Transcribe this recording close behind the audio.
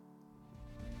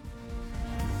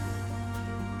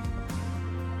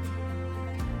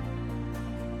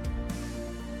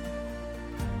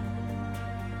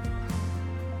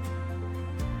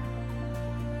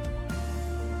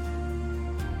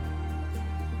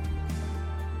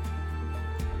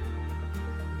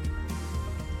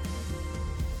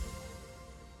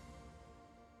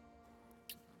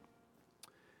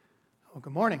Well,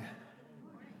 good morning.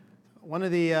 One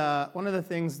of the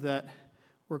things that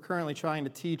we're currently trying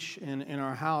to teach in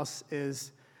our house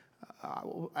is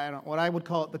what I would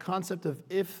call it the concept of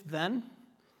if-then.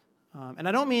 And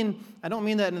I don't mean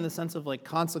that in the sense of like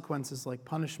consequences, like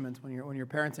punishment when you're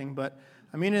parenting, but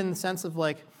I mean it in the sense of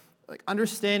like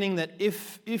understanding that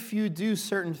if you do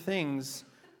certain things,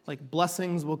 like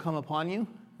blessings will come upon you,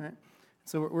 right?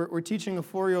 So we're teaching a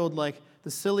 4-year-old like the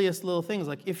silliest little things,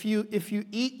 like if you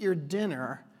eat your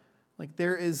dinner, like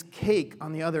there is cake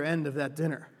on the other end of that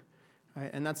dinner,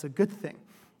 right? And that's a good thing.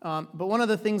 But one of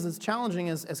the things that's challenging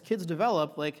is as kids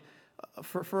develop, like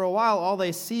for a while, all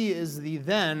they see is the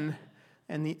then,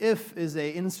 and the if is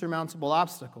a insurmountable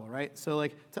obstacle, right? So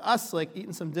like to us, like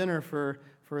eating some dinner for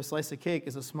a slice of cake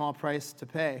is a small price to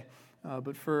pay.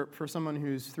 But for someone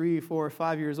who's 3, 4,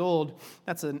 5 years old,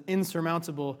 that's an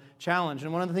insurmountable challenge.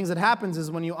 And one of the things that happens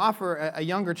is when you offer a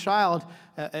younger child,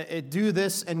 do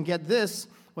this and get this,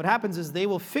 what happens is they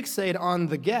will fixate on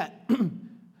the get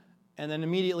and then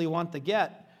immediately want the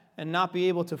get and not be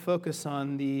able to focus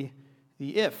on the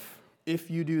if. If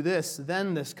you do this,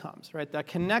 then this comes, right? That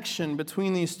connection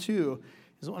between these two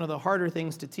is one of the harder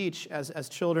things to teach as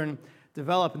children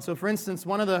develop. And so, for instance,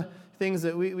 one of the things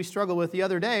that we struggled with the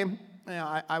other day,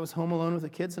 I was home alone with the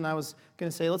kids, and I was going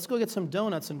to say, let's go get some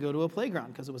donuts and go to a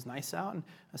playground because it was nice out. And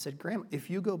I said, Grandma, if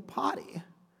you go potty,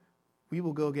 we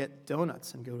will go get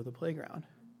donuts and go to the playground.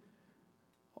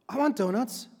 I want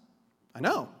donuts. I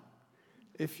know.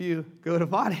 If you go to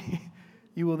potty,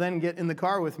 you will then get in the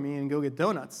car with me and go get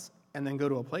donuts and then go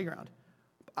to a playground.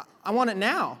 I want it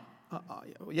now.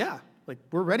 Yeah, like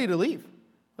we're ready to leave.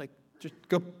 Like just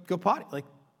go potty, like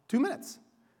 2 minutes.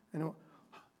 And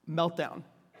meltdown.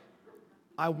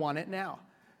 I want it now.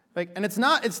 Like, and it's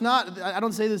not, I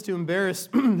don't say this to embarrass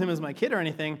him as my kid or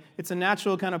anything. It's a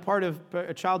natural kind of part of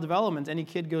child development. Any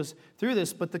kid goes through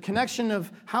this. But the connection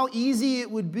of how easy it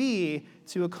would be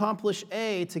to accomplish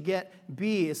A to get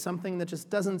B is something that just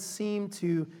doesn't seem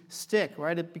to stick,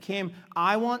 right? It became,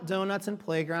 I want donuts and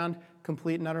playground,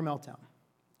 complete and utter meltdown.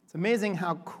 It's amazing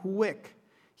how quick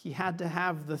he had to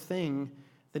have the thing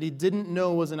that he didn't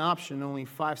know was an option only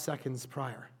 5 seconds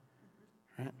prior.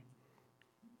 Right?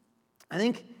 I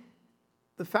think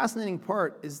the fascinating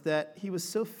part is that he was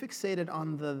so fixated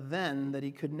on the then that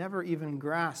he could never even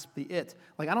grasp the it.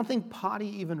 Like, I don't think potty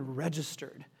even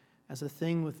registered as a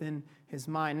thing within his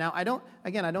mind. Now, I don't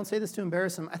say this to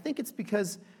embarrass him. I think it's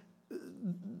because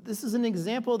this is an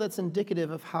example that's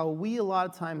indicative of how we a lot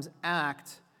of times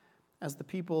act as the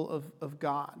people of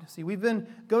God. See, we've been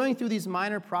going through these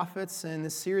minor prophets in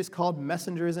this series called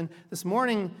Messengers, and this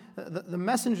morning, the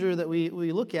messenger that we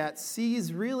look at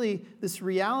sees really this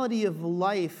reality of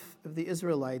life of the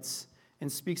Israelites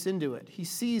and speaks into it. He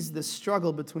sees the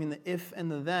struggle between the if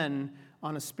and the then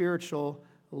on a spiritual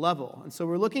level. And so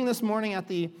we're looking this morning at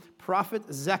the prophet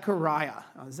Zechariah.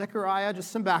 Zechariah, just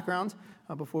some background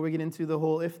before we get into the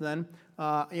whole if-then.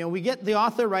 We get the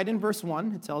author right in verse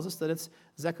 1. It tells us that it's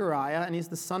Zechariah, and he's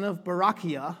the son of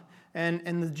Barachiah.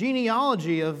 And the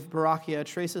genealogy of Barachiah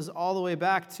traces all the way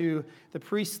back to the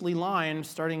priestly line,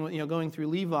 starting with, going through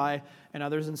Levi and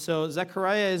others. And so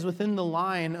Zechariah is within the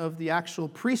line of the actual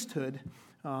priesthood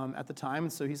at the time.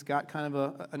 And so he's got kind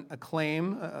of a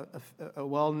claim, a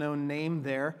well-known name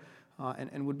there,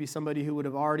 and would be somebody who would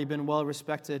have already been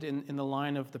well-respected in the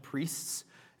line of the priests.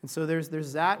 And so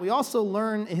there's that. We also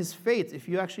learn his fate. If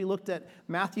you actually looked at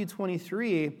Matthew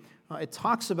 23, it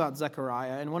talks about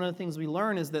Zechariah. And one of the things we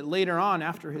learn is that later on,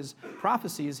 after his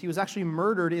prophecies, he was actually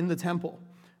murdered in the temple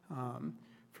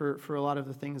for a lot of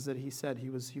the things that he said.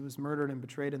 He was murdered and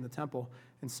betrayed in the temple.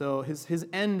 And so his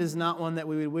end is not one that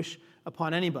we would wish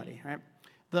upon anybody, right?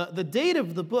 The date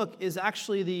of the book is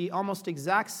actually the almost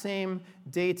exact same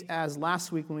date as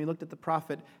last week when we looked at the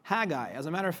prophet Haggai. As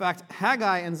a matter of fact,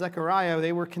 Haggai and Zechariah,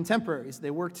 they were contemporaries. They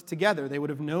worked together. They would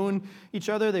have known each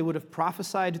other. They would have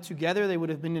prophesied together. They would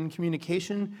have been in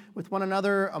communication with one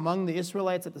another among the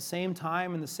Israelites at the same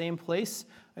time in the same place.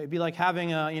 It'd be like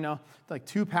having like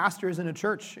two pastors in a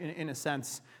church in a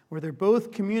sense, where they're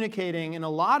both communicating in a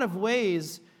lot of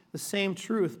ways the same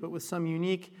truth, but with some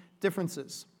unique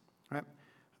differences, right?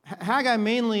 Haggai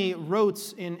mainly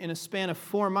wrote in a span of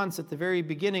 4 months at the very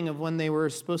beginning of when they were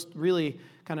supposed to really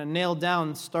kind of nail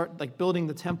down, start like building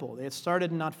the temple. They had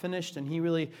started and not finished, and he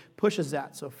really pushes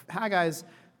that. So Haggai's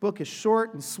book is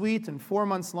short and sweet and 4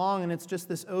 months long, and it's just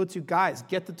this ode to guys,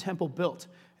 get the temple built.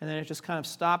 And then it just kind of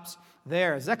stops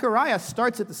there. Zechariah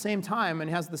starts at the same time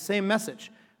and has the same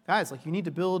message. Guys, like, you need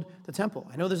to build the temple.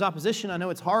 I know there's opposition. I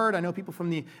know it's hard. I know people from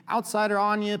the outside are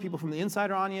on you. People from the inside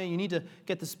are on you. You need to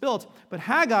get this built. But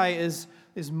Haggai is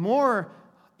more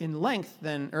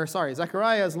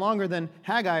Zechariah is longer than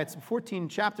Haggai. It's 14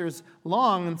 chapters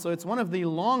long, and so it's one of the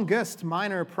longest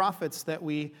minor prophets that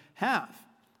we have.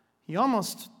 He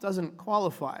almost doesn't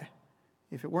qualify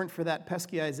if it weren't for that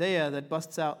pesky Isaiah that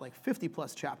busts out like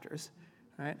 50-plus chapters,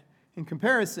 right? In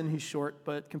comparison, he's short,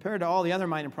 but compared to all the other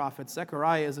minor prophets,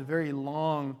 Zechariah is a very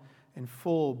long and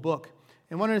full book.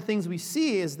 And one of the things we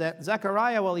see is that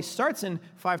Zechariah, while he starts in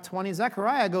 520,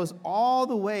 Zechariah goes all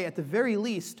the way, at the very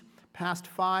least, past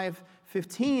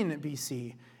 515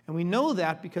 BC. And we know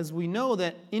that because we know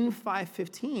that in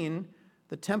 515,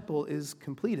 the temple is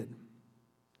completed.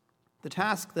 The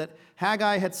task that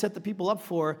Haggai had set the people up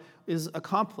for is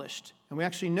accomplished. And we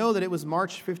actually know that it was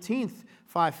March 15th,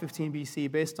 515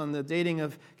 BC, based on the dating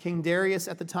of King Darius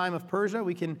at the time of Persia.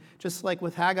 We can, just like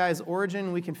with Haggai's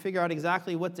origin, we can figure out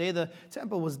exactly what day the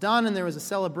temple was done, and there was a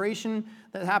celebration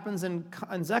that happens, and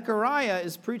Zechariah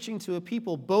is preaching to a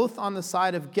people both on the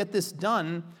side of get this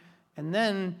done, and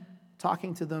then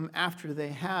talking to them after they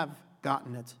have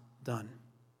gotten it done.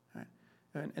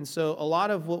 And so a lot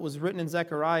of what was written in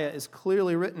Zechariah is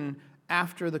clearly written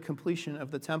after the completion of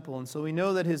the temple. And so we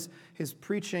know that his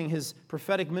preaching, his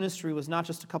prophetic ministry was not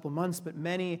just a couple months, but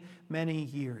many, many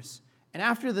years. And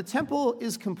after the temple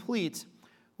is complete,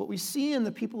 what we see in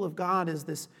the people of God is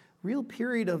this real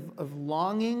period of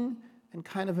longing and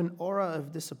kind of an aura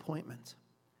of disappointment.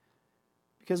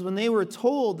 Because when they were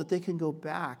told that they can go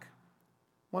back,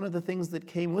 one of the things that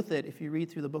came with it, if you read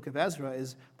through the book of Ezra,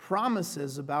 is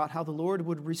promises about how the Lord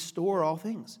would restore all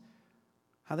things,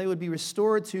 how they would be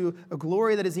restored to a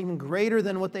glory that is even greater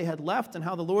than what they had left, and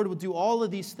how the Lord would do all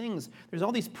of these things. There's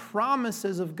all these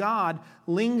promises of God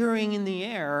lingering in the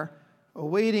air,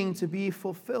 awaiting to be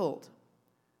fulfilled.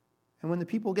 And when the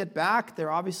people get back,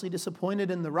 they're obviously disappointed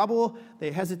in the rubble.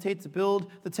 They hesitate to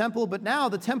build the temple, but now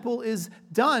the temple is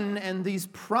done, and these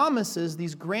promises,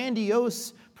 these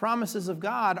grandiose promises of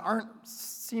God, aren't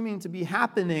seeming to be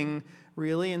happening,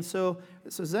 really. And so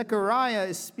Zechariah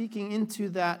is speaking into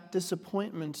that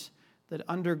disappointment that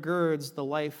undergirds the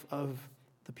life of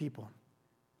the people.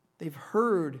 They've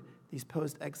heard these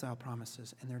post-exile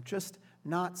promises, and they're just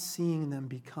not seeing them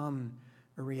become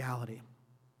a reality.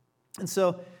 And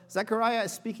so Zechariah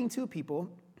is speaking to a people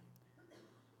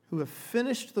who have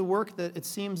finished the work that it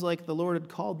seems like the Lord had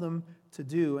called them to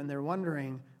do, and they're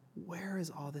wondering, where is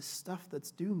all this stuff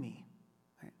that's due me?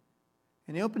 Right?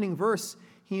 In the opening verse,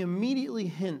 he immediately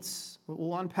hints,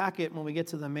 we'll unpack it when we get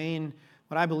to the main,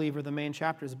 what I believe are the main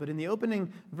chapters, but in the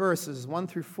opening verses, 1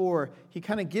 through 4, he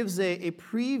kind of gives a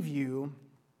preview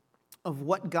of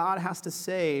what God has to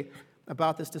say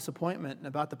about this disappointment and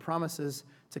about the promises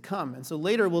to come. And so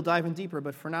later we'll dive in deeper,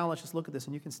 but for now let's just look at this,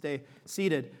 and you can stay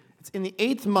seated. It's in the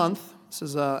 8th month, this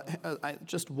is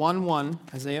just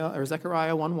 1:1,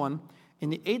 Zechariah 1:1. In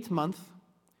the 8th month,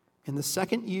 in the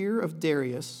 2nd year of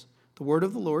Darius, the word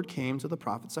of the Lord came to the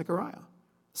prophet Zechariah,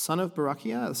 son of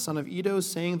Berechiah, the son of Iddo,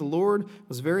 saying, the Lord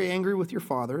was very angry with your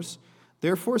fathers.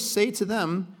 Therefore say to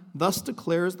them, thus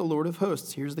declares the Lord of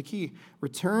hosts. Here's the key.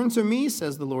 Return to me,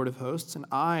 says the Lord of hosts, and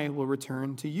I will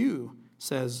return to you,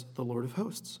 says the Lord of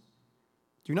hosts.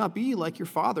 Do not be like your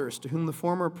fathers, to whom the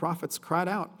former prophets cried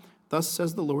out. Thus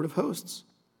says the Lord of hosts.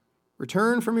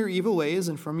 Return from your evil ways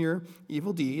and from your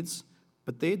evil deeds.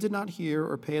 But they did not hear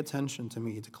or pay attention to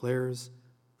me, declares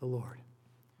the Lord.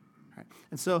 All right.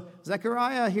 And so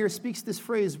Zechariah here speaks this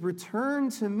phrase, return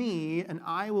to me, and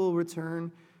I will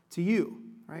return to you.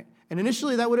 Right? And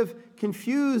initially that would have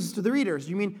confused the readers.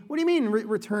 What do you mean,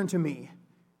 return to me?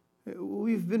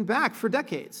 We've been back for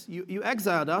decades. You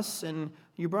exiled us, and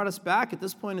you brought us back. At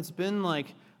this point, it's been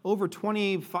like over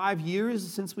 25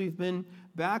 years since we've been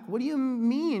back. What do you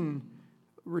mean,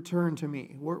 return to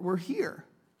me? We're here.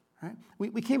 Right?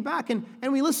 We came back and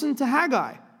we listened to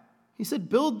Haggai. He said,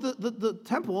 build the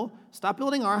temple, stop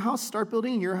building our house, start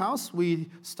building your house.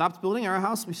 We stopped building our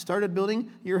house, we started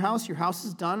building your house. Your house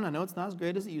is done. I know it's not as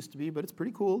great as it used to be, but it's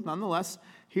pretty cool nonetheless.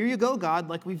 Here you go, God,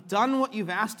 like we've done what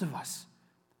you've asked of us.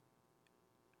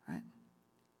 Right?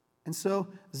 And so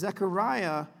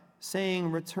Zechariah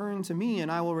saying, return to me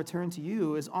and I will return to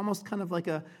you, is almost kind of like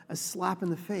a slap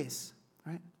in the face.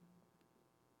 Right?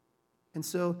 And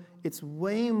so it's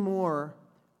way more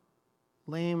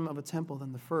lame of a temple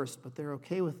than the first, but they're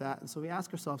okay with that. And so we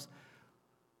ask ourselves,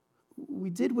 we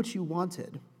did what you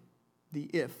wanted, the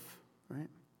if, right?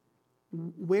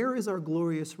 Where is our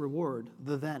glorious reward,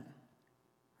 the then?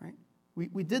 Right?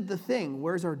 We did the thing,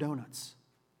 where's our donuts?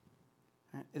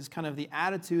 Right? Is kind of the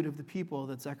attitude of the people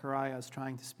that Zechariah is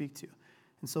trying to speak to.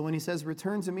 And so when he says,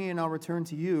 return to me and I'll return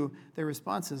to you, their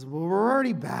response is, well, we're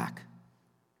already back.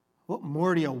 What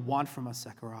more do you want from us,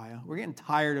 Zechariah? We're getting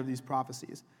tired of these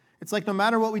prophecies. It's like no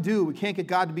matter what we do, we can't get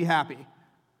God to be happy,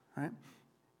 right?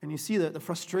 And you see that the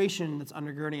frustration that's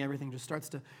undergirding everything just starts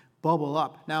to bubble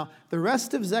up. Now, the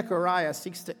rest of Zechariah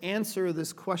seeks to answer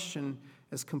this question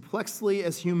as complexly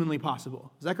as humanly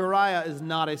possible. Zechariah is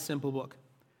not a simple book.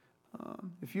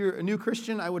 If you're a new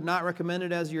Christian, I would not recommend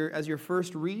it as your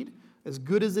first read. As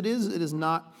good as it is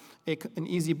not an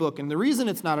easy book. And the reason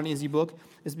it's not an easy book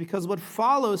is because what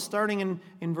follows, starting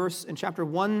in chapter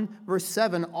 1, verse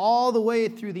 7, all the way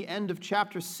through the end of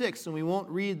chapter 6, and we won't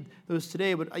read those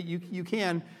today, but you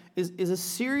can, is a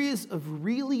series of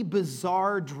really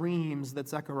bizarre dreams that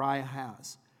Zechariah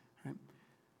has. Right?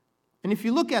 And if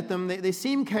you look at them, they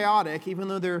seem chaotic, even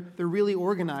though they're really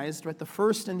organized. Right? The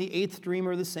first and the eighth dream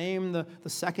are the same. The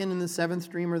second and the seventh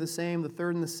dream are the same. The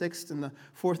third and the sixth and the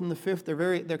fourth and the fifth,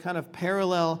 they're kind of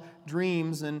parallel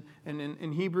dreams. And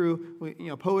in Hebrew,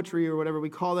 poetry or whatever, we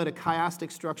call that a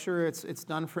chiastic structure. It's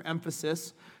done for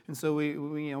emphasis. And so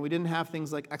we didn't have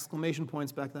things like exclamation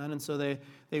points back then. And so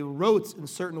they wrote in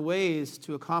certain ways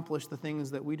to accomplish the things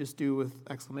that we just do with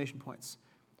exclamation points.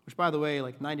 Which, by the way,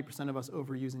 like 90% of us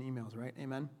overuse in emails, right?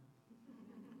 Amen?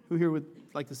 Who here would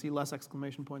like to see less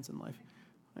exclamation points in life?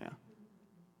 Yeah.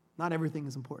 Not everything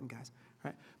is important, guys.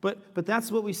 Right? But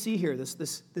that's what we see here,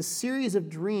 this series of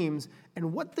dreams,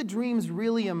 and what the dreams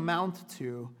really amount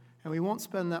to, and we won't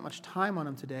spend that much time on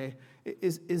them today,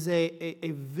 is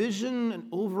a vision, an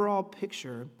overall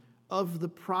picture of the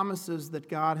promises that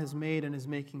God has made and is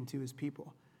making to his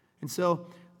people. And so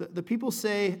the people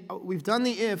say, we've done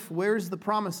the if, where's the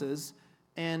promises?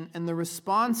 And the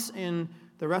response in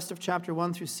the rest of chapter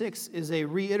 1 through 6 is a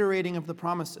reiterating of the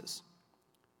promises.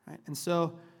 Right? And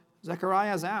so Zechariah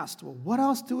has asked, well, what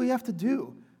else do we have to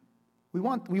do? We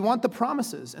want the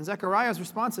promises. And Zechariah's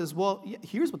response is, well,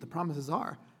 here's what the promises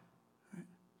are. Right?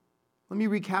 Let me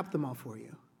recap them all for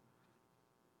you.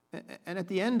 And at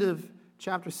the end of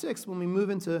chapter 6, when we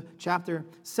move into chapter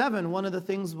 7, one of the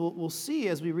things we'll see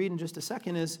as we read in just a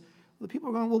second is the people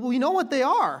are going, well, we know what they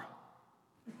are.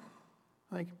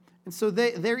 And so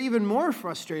they're even more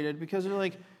frustrated because they're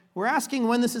like, we're asking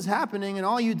when this is happening, and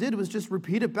all you did was just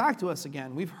repeat it back to us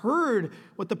again. We've heard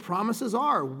what the promises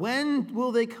are. When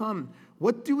will they come?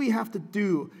 What do we have to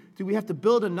do? Do we have to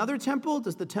build another temple?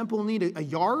 Does the temple need a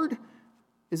yard?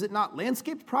 Is it not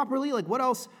landscaped properly? Like, what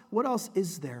else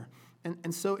is there?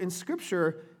 And so in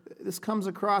Scripture, this comes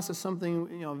across as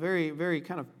something, very, very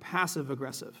kind of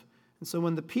passive-aggressive. And so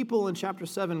when the people in chapter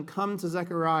 7 come to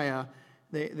Zechariah,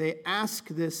 they ask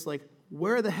this, like,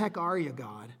 where the heck are you,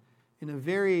 God? In a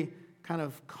very kind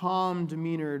of calm,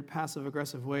 demeanored,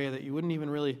 passive-aggressive way that you wouldn't even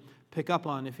really pick up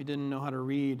on if you didn't know how to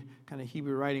read kind of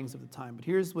Hebrew writings of the time. But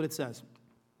here's what it says.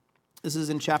 This is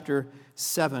in chapter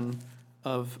 7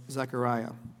 of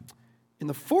Zechariah. In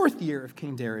the 4th year of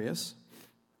King Darius,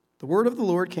 the word of the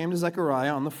Lord came to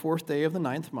Zechariah on the 4th day of the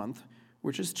 9th month,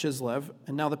 which is Chislev.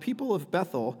 And now the people of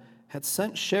Bethel had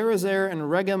sent Sherezer and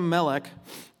Regem-Melech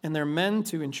and their men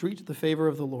to entreat the favor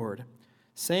of the Lord,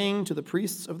 saying to the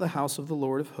priests of the house of the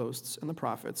Lord of hosts and the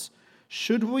prophets,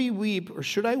 should we weep, or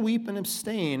should I weep and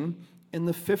abstain in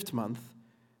the 5th month,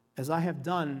 as I have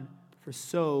done for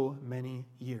so many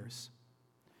years?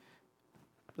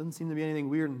 Doesn't seem to be anything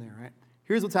weird in there, right?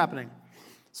 Here's what's happening.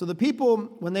 So the people,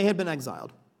 when they had been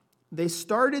exiled, they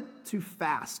started to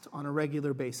fast on a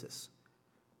regular basis.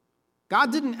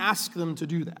 God didn't ask them to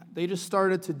do that. They just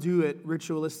started to do it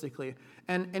ritualistically.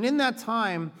 And in that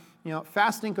time,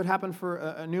 fasting could happen for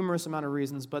a numerous amount of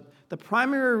reasons, but the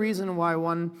primary reason why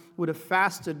one would have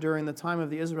fasted during the time of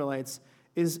the Israelites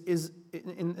is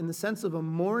in the sense of a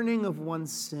mourning of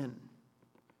one's sin.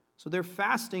 So their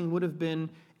fasting would have been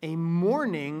a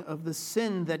mourning of the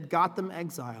sin that got them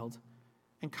exiled,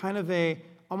 and kind of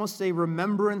almost a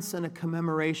remembrance and a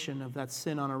commemoration of that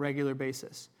sin on a regular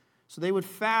basis. So they would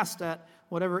fast at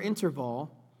whatever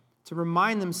interval to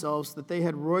remind themselves that they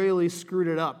had royally screwed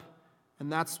it up,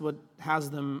 and that's what has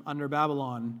them under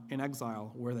Babylon in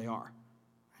exile where they are.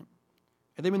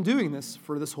 And they've been doing this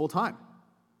for this whole time.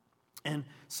 And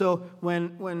so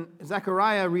when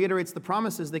Zechariah reiterates the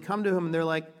promises, they come to him and they're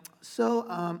like,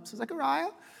 so Zechariah,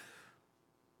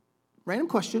 random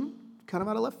question, kind of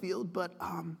out of left field, but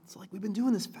it's like we've been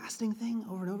doing this fasting thing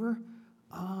over and over.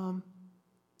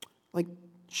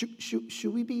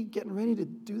 Should we be getting ready to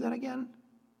do that again?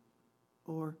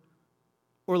 Or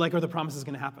are the promises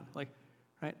going to happen?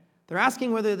 Right? They're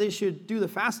asking whether they should do the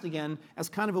fast again as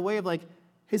kind of a way of like,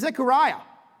 hey, Zechariah,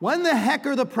 when the heck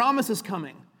are the promises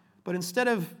coming? But instead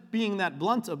of being that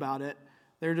blunt about it,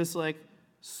 they're just like,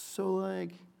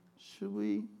 should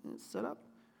we set up?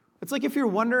 It's like if you're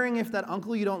wondering if that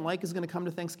uncle you don't like is going to come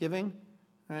to Thanksgiving,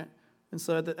 right? And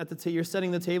so you're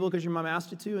setting the table because your mom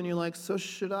asked you to, and you're like, so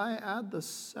should I add the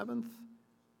 7th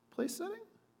place setting?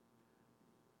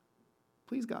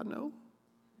 Please, God, no.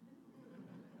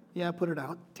 Yeah, put it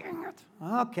out. Dang it.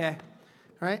 Okay.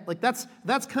 All right? Like that's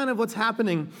kind of what's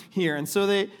happening here. And so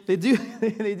they do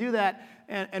they do that.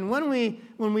 And when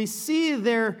we see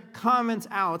their comments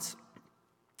out,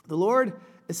 the Lord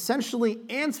essentially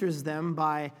answers them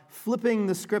by flipping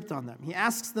the script on them. He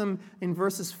asks them in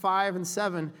verses 5 and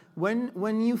 7,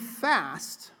 when you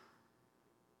fast,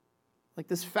 like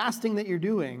this fasting that you're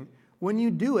doing, when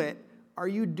you do it, are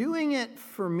you doing it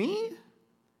for me,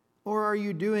 or are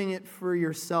you doing it for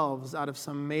yourselves out of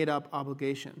some made-up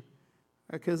obligation?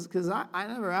 Because I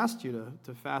never asked you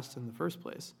to fast in the first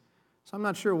place. So I'm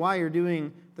not sure why you're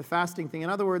doing the fasting thing. In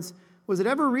other words, was it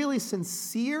ever really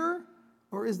sincere,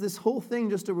 or is this whole thing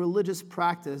just a religious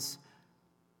practice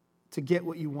to get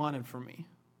what you wanted from me?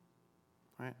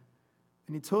 Right?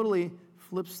 And he totally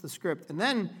flips the script. And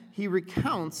then he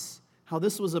recounts how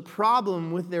this was a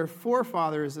problem with their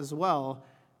forefathers as well,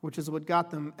 which is what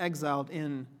got them exiled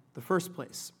in the first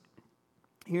place.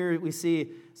 Here we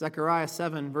see Zechariah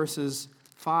 7, verses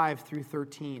 5 through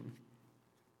 13.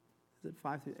 Is it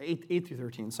 5 through 8 through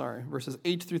 13, sorry. Verses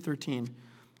 8 through 13.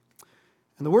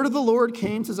 And the word of the Lord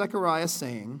came to Zechariah,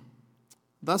 saying,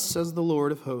 Thus says the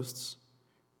Lord of hosts,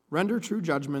 Render true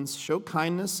judgments, show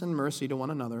kindness and mercy to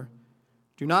one another.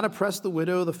 Do not oppress the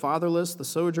widow, the fatherless, the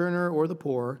sojourner, or the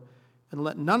poor, and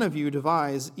let none of you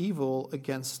devise evil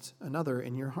against another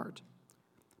in your heart.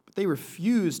 But they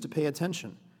refused to pay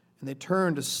attention, and they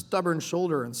turned a stubborn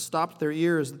shoulder and stopped their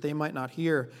ears that they might not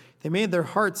hear. They made their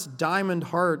hearts diamond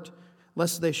hard,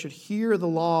 lest they should hear the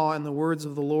law and the words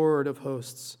of the Lord of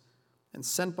hosts, and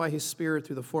sent by his Spirit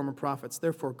through the former prophets.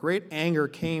 Therefore great anger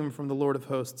came from the Lord of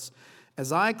hosts.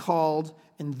 As I called,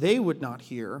 and they would not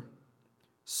hear,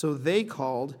 so they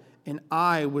called, and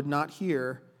I would not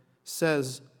hear,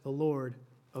 says the Lord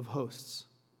of hosts.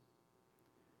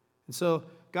 And so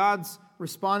God's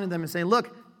responding to them and saying,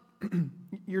 look,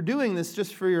 you're doing this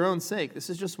just for your own sake. This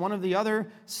is just one of the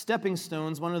other stepping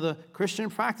stones, one of the Christian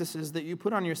practices that you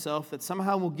put on yourself that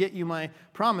somehow will get you my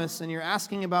promise, and you're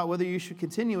asking about whether you should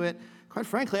continue it. Quite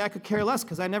frankly, I could care less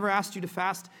because I never asked you to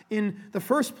fast in the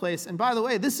first place. And by the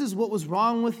way, this is what was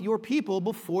wrong with your people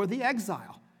before the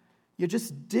exile. You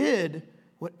just did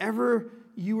whatever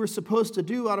you were supposed to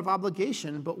do out of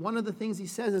obligation. But one of the things he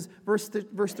says is, verse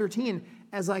 13,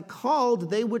 as I called,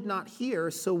 they would not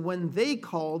hear. So when they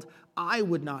called, I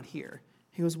would not hear.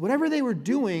 He goes, whatever they were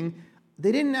doing,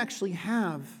 I didn't actually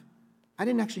have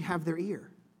their ear.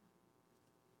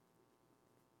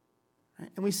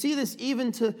 And we see this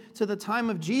even to the time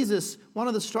of Jesus. One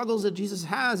of the struggles that Jesus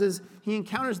has is he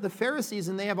encounters the Pharisees,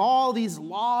 and they have all these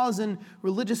laws and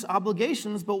religious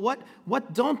obligations, but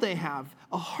what don't they have?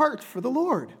 A heart for the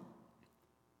Lord.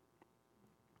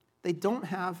 They don't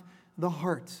have the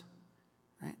heart.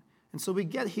 Right? And so we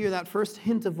get here that first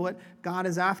hint of what God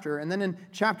is after. And then in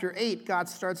chapter 8, God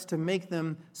starts to make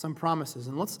them some promises.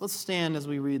 And let's stand as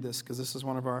we read this, because this is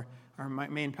one of our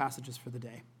main passages for the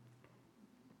day.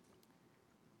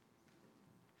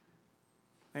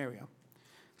 There we go.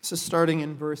 This is starting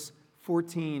in verse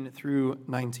 14 through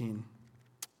 19.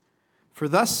 For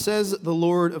thus says the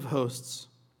Lord of hosts,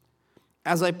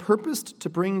 as I purposed to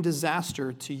bring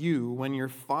disaster to you when your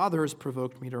fathers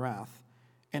provoked me to wrath,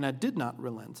 and I did not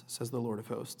relent, says the Lord of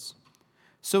hosts.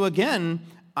 So again,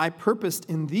 I purposed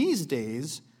in these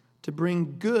days to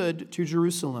bring good to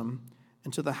Jerusalem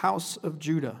and to the house of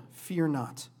Judah. Fear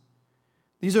not.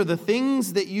 These are the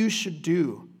things that you should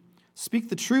do. Speak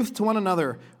the truth to one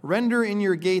another. Render in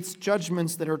your gates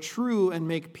judgments that are true and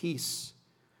make peace.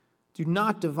 Do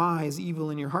not devise evil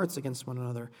in your hearts against one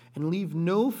another, and leave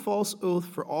no false oath,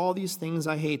 for all these things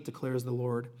I hate, declares the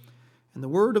Lord. And the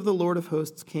word of the Lord of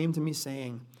hosts came to me,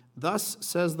 saying, Thus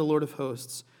says the Lord of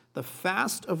hosts, the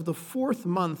fast of the 4th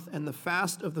month, and the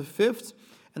fast of the 5th,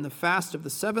 and the fast of the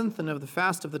 7th, and of the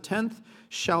fast of the 10th,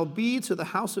 shall be to the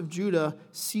house of Judah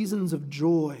seasons of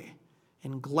joy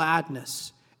and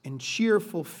gladness and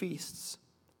cheerful feasts.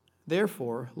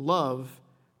 Therefore, love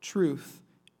truth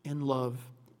and love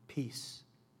peace.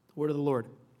 The word of the Lord.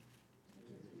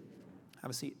 Have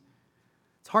a seat.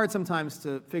 It's hard sometimes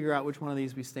to figure out which one of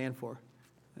these we stand for.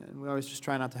 And we always just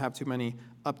try not to have too many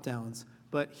up-downs.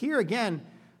 But here again,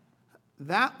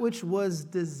 that which was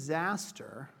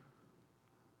disaster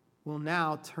will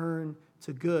now turn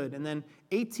to good. And then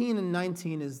 18 and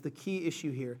 19 is the key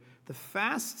issue here. The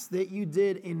fasts that you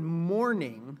did in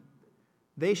mourning,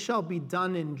 they shall be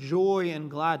done in joy and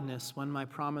gladness when my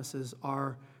promises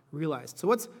are realized. So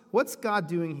what's God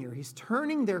doing here? He's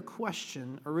turning their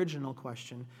original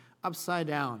question, upside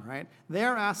down, right?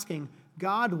 They're asking,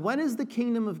 God, when is the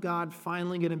kingdom of God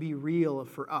finally going to be real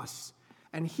for us?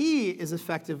 And he is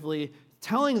effectively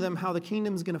telling them how the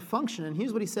kingdom is going to function. And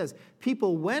here's what he says.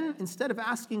 People, instead of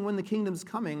asking when the kingdom's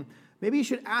coming, maybe you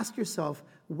should ask yourself,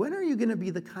 when are you going to be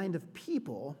the kind of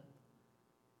people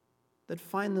that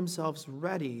find themselves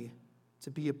ready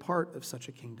to be a part of such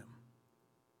a kingdom?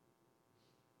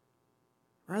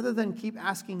 Rather than keep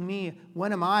asking me,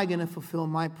 when am I going to fulfill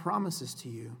my promises to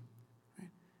you? Right?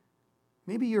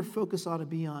 Maybe your focus ought to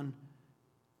be on,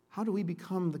 how do we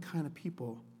become the kind of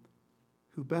people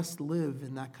who best live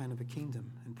in that kind of a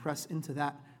kingdom and press into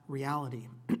that reality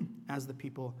as the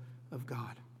people of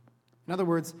God? In other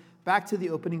words, back to the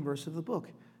opening verse of the book.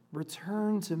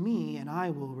 Return to me and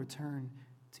I will return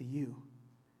to you.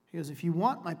 He goes, if you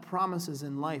want my promises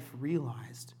in life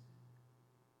realized,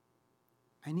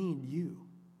 I need you.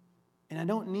 And I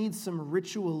don't need some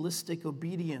ritualistic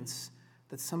obedience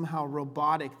that's somehow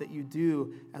robotic that you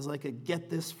do as like a get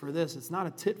this for this. It's not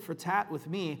a tit for tat with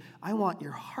me. I want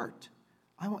your heart.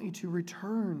 I want you to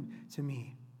return to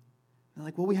me. And they're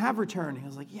like, well, we have returned. He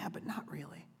was like, yeah, but not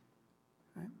really.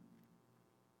 Right?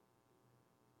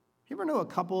 You ever know a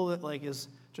couple that like is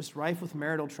just rife with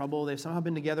marital trouble? They've somehow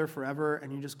been together forever,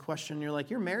 and you just question, you're like,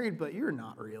 you're married, but you're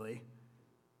not really.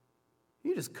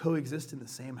 You just coexist in the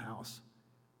same house.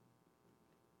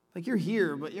 Like you're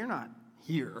here, but you're not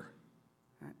here.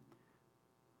 Right?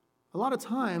 A lot of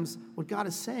times, what God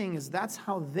is saying is that's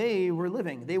how they were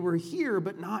living. They were here,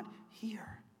 but not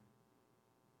here.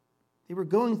 They were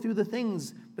going through the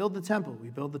things. Build the temple. We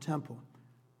build the temple.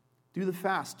 Do the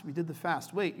fast. We did the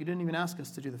fast. Wait, you didn't even ask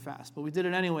us to do the fast, but we did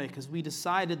it anyway because we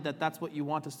decided that that's what you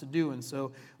want us to do. And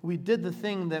so we did the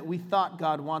thing that we thought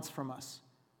God wants from us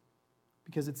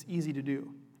because it's easy to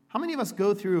do. How many of us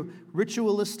go through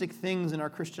ritualistic things in our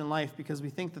Christian life because we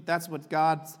think that that's what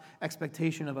God's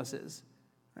expectation of us is,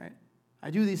 right?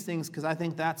 I do these things because I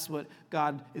think that's what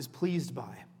God is pleased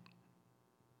by.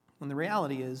 When the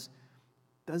reality is,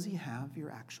 does he have your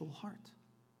actual heart?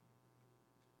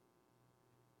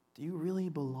 Do you really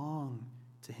belong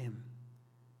to him?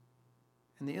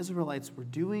 And the Israelites were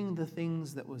doing the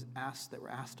things that were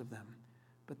asked of them,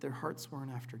 but their hearts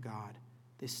weren't after God.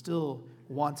 They still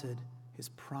wanted his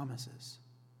promises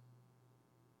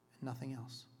and nothing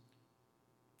else.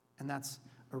 And that's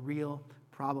a real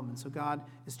problem. And so God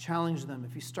is challenging them.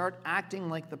 If you start acting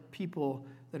like the people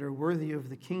that are worthy of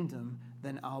the kingdom,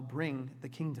 then I'll bring the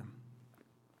kingdom.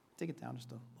 Take it down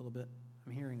just a little bit.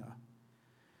 I'm hearing a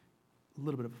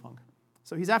little bit of a funk.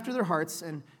 So he's after their hearts,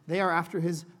 and they are after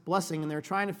his blessing, and they're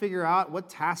trying to figure out what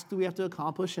task do we have to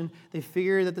accomplish, and they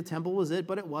figured that the temple was it,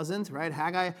 but it wasn't, right?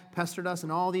 Haggai pestered us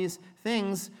and all these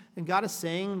things, and God is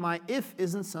saying, my if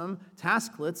isn't some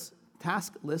task list,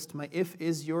 my if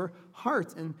is your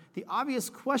heart. And the obvious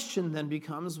question then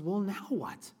becomes, well, now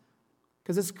what?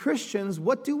 Because as Christians,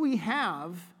 what do we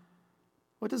have?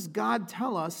 What does God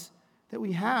tell us that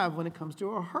we have when it comes to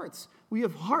our hearts? We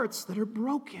have hearts that are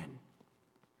broken.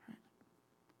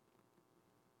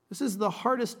 This is the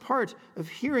hardest part of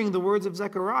hearing the words of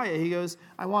Zechariah. He goes,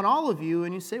 I want all of you.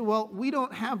 And you say, well, we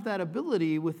don't have that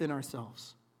ability within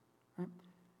ourselves. Right?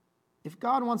 If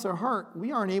God wants our heart,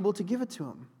 we aren't able to give it to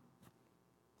him.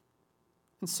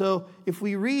 And so if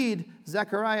we read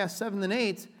Zechariah 7 and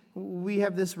 8, we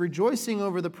have this rejoicing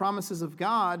over the promises of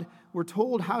God. We're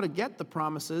told how to get the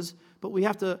promises, but we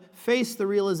have to face the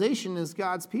realization as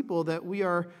God's people that we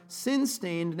are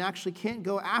sin-stained and actually can't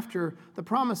go after the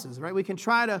promises, right? We can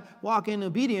try to walk in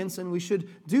obedience, and we should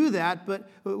do that, but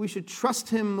we should trust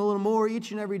him a little more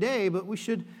each and every day, but we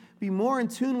should be more in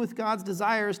tune with God's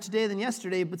desires today than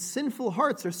yesterday, but sinful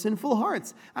hearts are sinful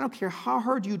hearts. I don't care how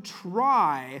hard you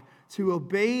try to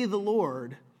obey the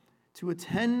Lord, to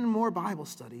attend more Bible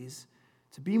studies,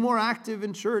 to be more active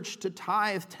in church, to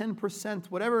tithe 10%,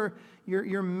 whatever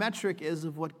your metric is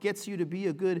of what gets you to be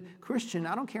a good Christian.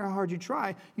 I don't care how hard you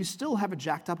try, you still have a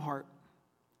jacked up heart.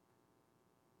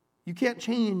 You can't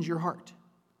change your heart.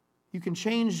 You can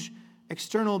change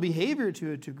external behavior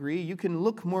to a degree. You can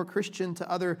look more Christian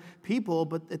to other people,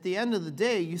 but at the end of the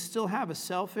day, you still have a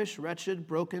selfish, wretched,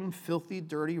 broken, filthy,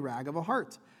 dirty rag of a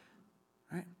heart.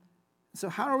 Right? So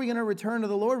how are we going to return to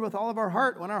the Lord with all of our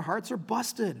heart when our hearts are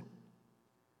busted?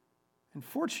 And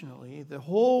fortunately, the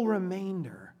whole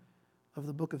remainder of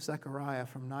the book of Zechariah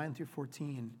from 9 through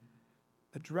 14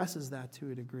 addresses that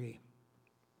to a degree.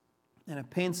 And it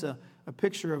paints a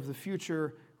picture of the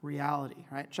future reality,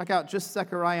 right? Check out just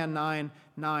Zechariah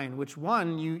 9:9, which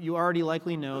one you already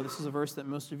likely know. This is a verse that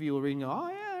most of you will read and go, oh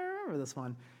yeah, I remember this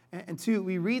one. And two,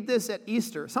 we read this at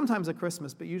Easter, sometimes at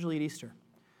Christmas, but usually at Easter.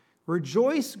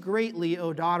 Rejoice greatly,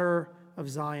 O daughter of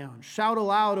Zion. Shout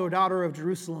aloud, O daughter of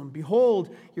Jerusalem.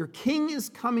 Behold, your king is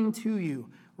coming to you.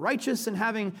 Righteous and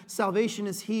having salvation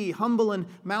is he, humble and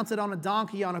mounted on a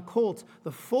donkey, on a colt,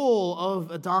 the foal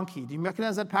of a donkey. Do you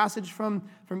recognize that passage from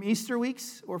Easter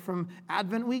weeks or from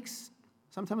Advent weeks?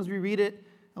 Sometimes we read it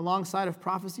alongside of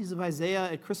prophecies of Isaiah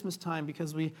at Christmas time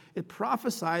because it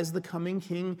prophesies the coming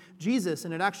King Jesus,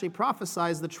 and it actually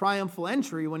prophesies the triumphal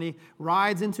entry when he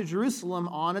rides into Jerusalem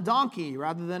on a donkey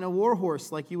rather than a war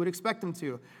horse like you would expect him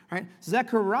to. Right?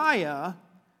 Zechariah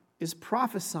is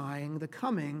prophesying the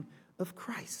coming of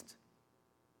Christ.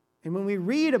 And when we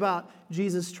read about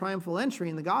Jesus' triumphal entry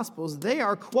in the Gospels, they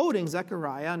are quoting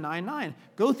Zechariah 9:9.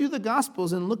 Go through the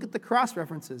Gospels and look at the cross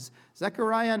references.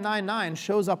 Zechariah 9:9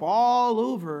 shows up all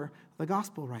over the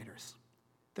Gospel writers.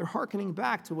 They're hearkening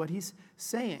back to what he's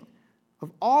saying.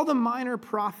 Of all the minor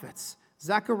prophets,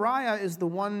 Zechariah is the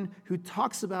one who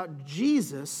talks about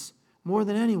Jesus more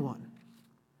than anyone.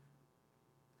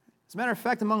 As a matter of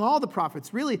fact, among all the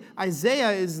prophets, really,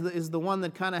 Isaiah is the one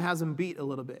that kind of has him beat a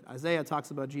little bit. Isaiah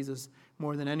talks about Jesus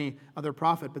more than any other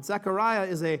prophet. But Zechariah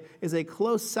is a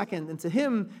close second. And to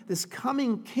him, this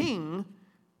coming king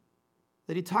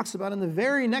that he talks about in the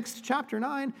very next chapter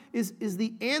 9 is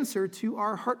the answer to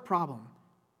our heart problem.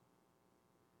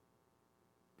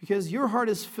 Because your heart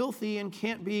is filthy and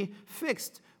can't be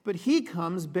fixed. But he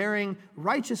comes bearing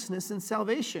righteousness and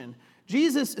salvation.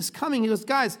 Jesus is coming. He goes,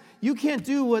 guys, you can't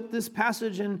do what this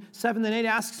passage in 7 and 8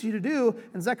 asks you to do.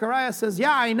 And Zechariah says,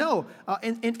 yeah, I know.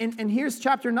 And here's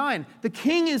chapter 9. The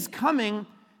king is coming.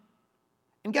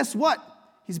 And guess what?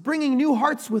 He's bringing new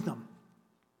hearts with him.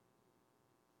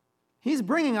 He's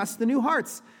bringing us the new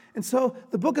hearts. And so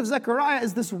the book of Zechariah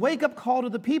is this wake-up call to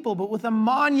the people, but with a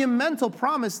monumental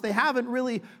promise they haven't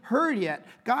really heard yet.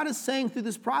 God is saying through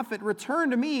this prophet,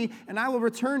 return to me and I will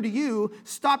return to you.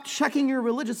 Stop checking your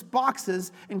religious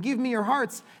boxes and give me your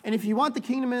hearts. And if you want the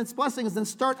kingdom and its blessings, then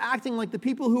start acting like the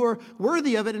people who are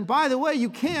worthy of it. And by the way, you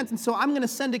can't. And so I'm going to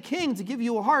send a king to give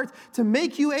you a heart to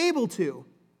make you able to.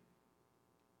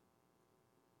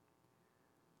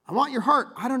 I want your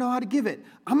heart. I don't know how to give it.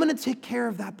 I'm going to take care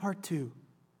of that part too.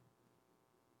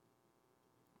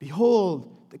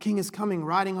 Behold, the king is coming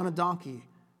riding on a donkey,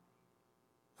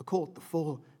 a colt, the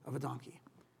foal of a donkey.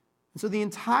 And so the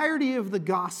entirety of the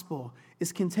gospel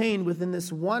is contained within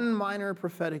this one minor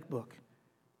prophetic book.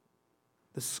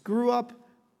 The screw up,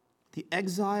 the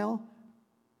exile,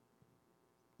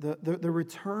 the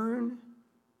return,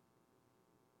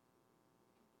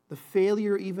 the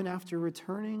failure even after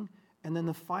returning, and then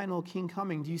the final king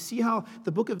coming. Do you see how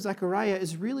the book of Zechariah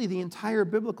is really the entire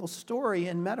biblical story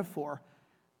and metaphor?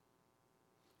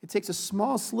 It takes a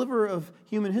small sliver of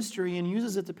human history and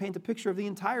uses it to paint a picture of the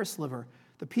entire sliver.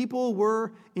 The people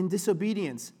were in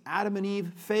disobedience. Adam and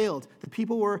Eve failed. The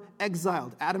people were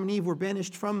exiled. Adam and Eve were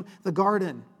banished from the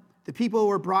garden. The people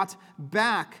were brought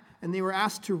back and they were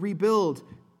asked to rebuild.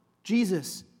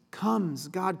 Jesus comes.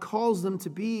 God calls them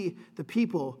to be the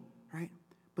people, right?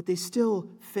 But they still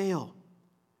fail.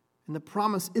 And the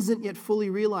promise isn't yet fully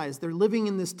realized. They're living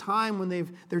in this time when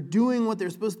they're doing what they're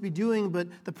supposed to be doing, but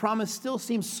the promise still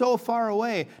seems so far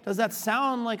away. Does that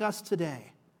sound like us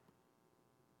today?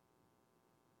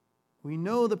 We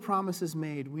know the promise is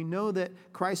made. We know that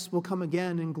Christ will come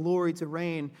again in glory to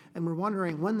reign, and we're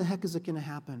wondering, when the heck is it going to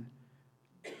happen?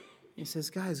 He says,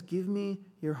 guys, give me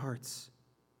your hearts.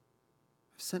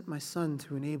 I've sent my son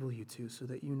to enable you to, so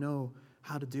that you know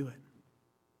how to do it.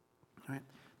 All right?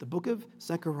 The book of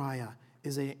Zechariah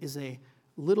is a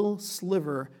little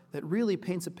sliver that really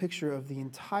paints a picture of the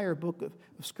entire book of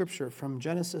Scripture from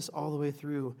Genesis all the way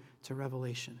through to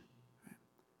Revelation. Right?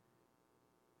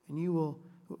 And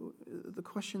the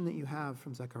question that you have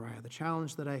from Zechariah, the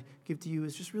challenge that I give to you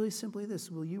is just really simply this.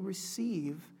 Will you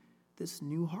receive this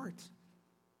new heart?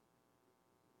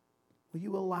 Will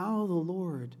you allow the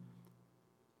Lord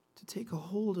to take a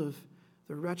hold of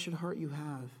the wretched heart you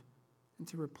have and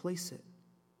to replace it?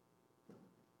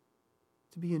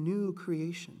 To be a new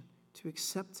creation, to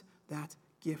accept that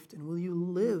gift? And will you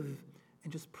live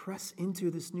and just press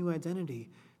into this new identity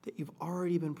that you've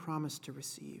already been promised to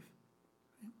receive?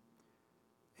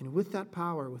 And with that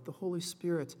power, with the Holy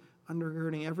Spirit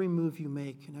undergirding every move you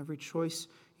make and every choice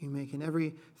you make and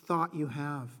every thought you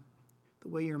have, the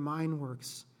way your mind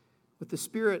works, with the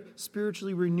Spirit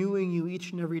spiritually renewing you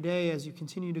each and every day as you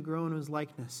continue to grow in His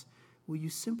likeness, will you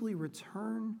simply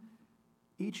return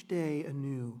each day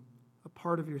anew a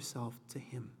part of yourself to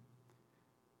Him,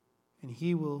 and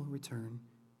He will return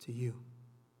to you?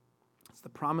 It's the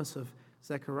promise of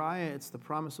Zechariah, it's the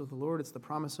promise of the Lord. It's the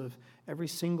promise of every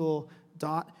single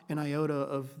dot and iota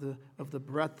of the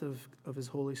breadth of his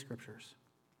holy scriptures.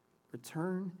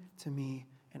 Return to me,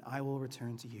 and I will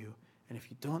return to you. And if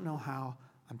you don't know how,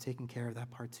 I'm taking care of that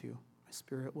part too. My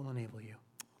Spirit will enable you.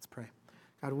 Let's pray.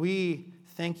 God, we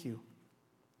thank you.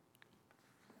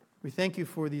 We thank you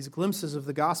for these glimpses of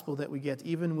the gospel that we get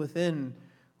even within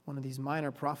one of these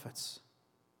minor prophets.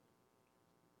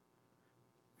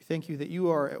 We thank you that you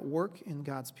are at work in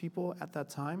God's people at that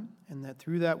time, and that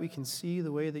through that we can see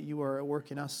the way that you are at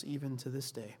work in us even to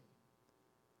this day.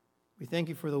 We thank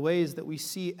you for the ways that we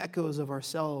see echoes of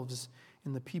ourselves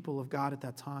in the people of God at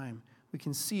that time. We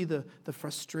can see the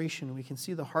frustration. We can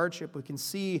see the hardship. We can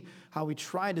see how we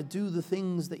try to do the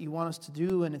things that you want us to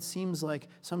do, and it seems like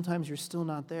sometimes you're still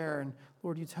not there. And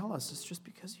Lord, you tell us it's just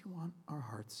because you want our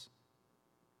hearts.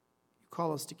 You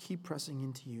call us to keep pressing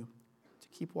into you, to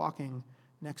keep walking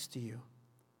next to you,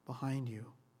 behind you.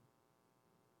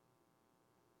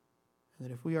 And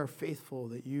that if we are faithful,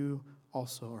 that you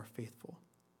also are faithful.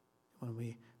 When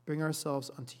we bring ourselves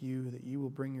unto you, that you will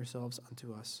bring yourselves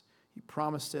unto us. You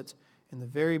promised it in the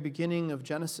very beginning of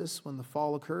Genesis when the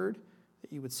fall occurred,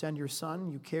 that you would send your Son.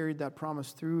 You carried that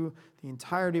promise through the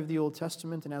entirety of the Old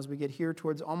Testament, and as we get here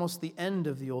towards almost the end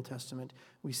of the Old Testament,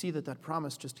 we see that that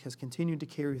promise just has continued to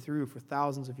carry through for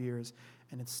thousands of years,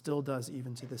 and it still does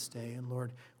even to this day. And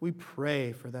Lord, we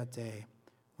pray for that day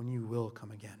when you will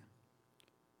come again.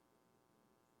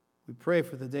 We pray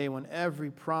for the day when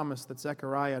every promise that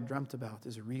Zechariah dreamt about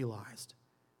is realized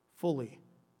fully,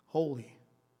 wholly,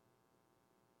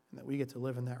 and that we get to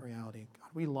live in that reality. God,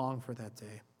 we long for that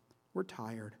day. We're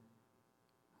tired.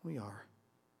 We are.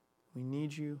 We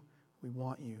need you. We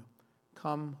want you.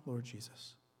 Come, Lord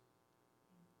Jesus.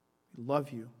 We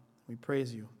love you. We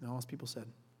praise you. And all His people said,